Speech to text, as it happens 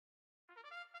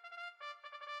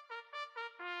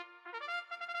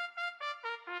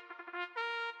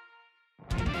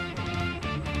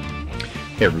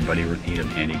Hey everybody, we're Needham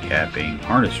handicapping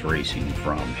harness racing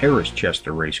from Harrah's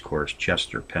Chester Racecourse,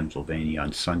 Chester, Pennsylvania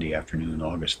on Sunday afternoon,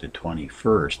 August the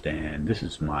 21st. And this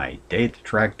is my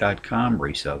dayatthetrack.com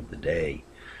race of the day.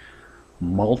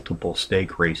 Multiple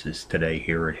stake races today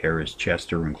here at Harrah's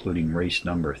Chester, including race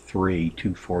number 3,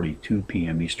 2:42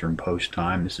 p.m. Eastern Post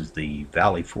Time. This is the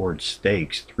Valley Forge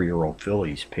Stakes, 3-year-old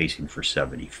fillies pacing for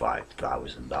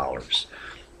 $75,000.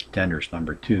 Contenders: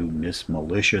 number 2, Miss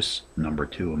Malicious, number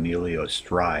 2, Emilio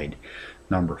Stride,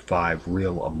 number 5,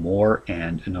 Real Amour,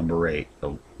 and number 8,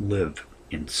 Live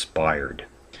Inspired.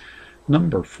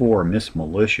 Number 4, Miss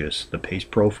Malicious, the pace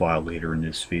profile leader in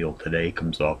this field today,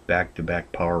 comes off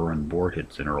back-to-back power run board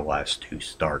hits in her last 2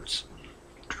 starts.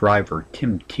 Driver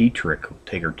Tim Tetrick will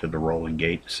take her to the rolling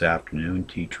gate this afternoon.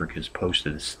 Tetrick has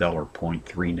posted a stellar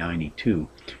 .392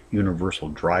 universal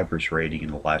driver's rating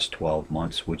in the last 12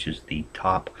 months, which is the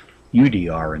top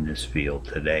UDR in this field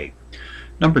today.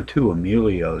 Number 2,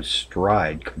 Emilio's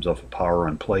Stride, comes off a power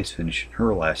run place finish in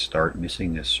her last start,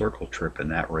 missing this circle trip in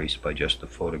that race by just a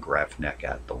photograph neck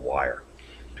at the wire.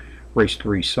 Race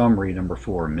 3 summary: number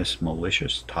 4, Miss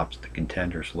Malicious, tops the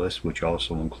contenders list, which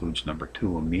also includes number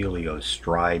 2, Emilio's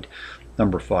Stride,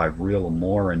 number 5, Real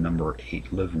Amour, and number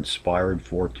 8, Live Inspired.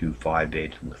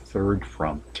 4-2-5-8 in the third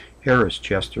from Harrah's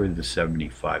Chester, the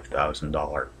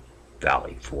 $75,000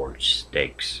 Valley Forge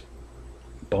Stakes.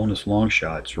 Bonus long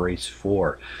shots: race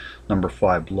 4, number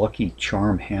 5, Lucky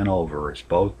Charm Hanover, is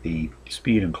both the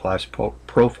speed and class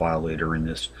profile leader in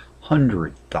this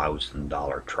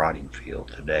 $100,000 trotting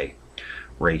field today.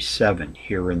 Race 7,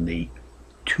 here in the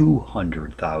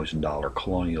 $200,000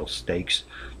 Colonial Stakes,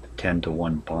 the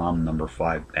 10-to-1 bomb, number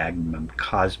 5, Magnum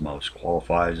Cosmos,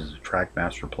 qualifies as a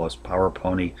Trackmaster Plus power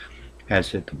pony,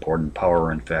 has hit the board in power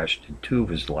run fashion in 2 of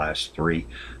his last 3,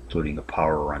 including a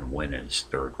power run win in his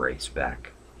 3rd race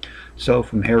back. So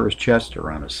from Harrah's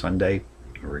Chester on a Sunday,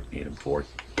 we're at Needham for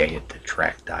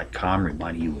dayatthetrack.com,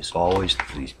 reminding you as always to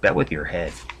please bet with your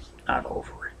head, not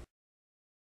over.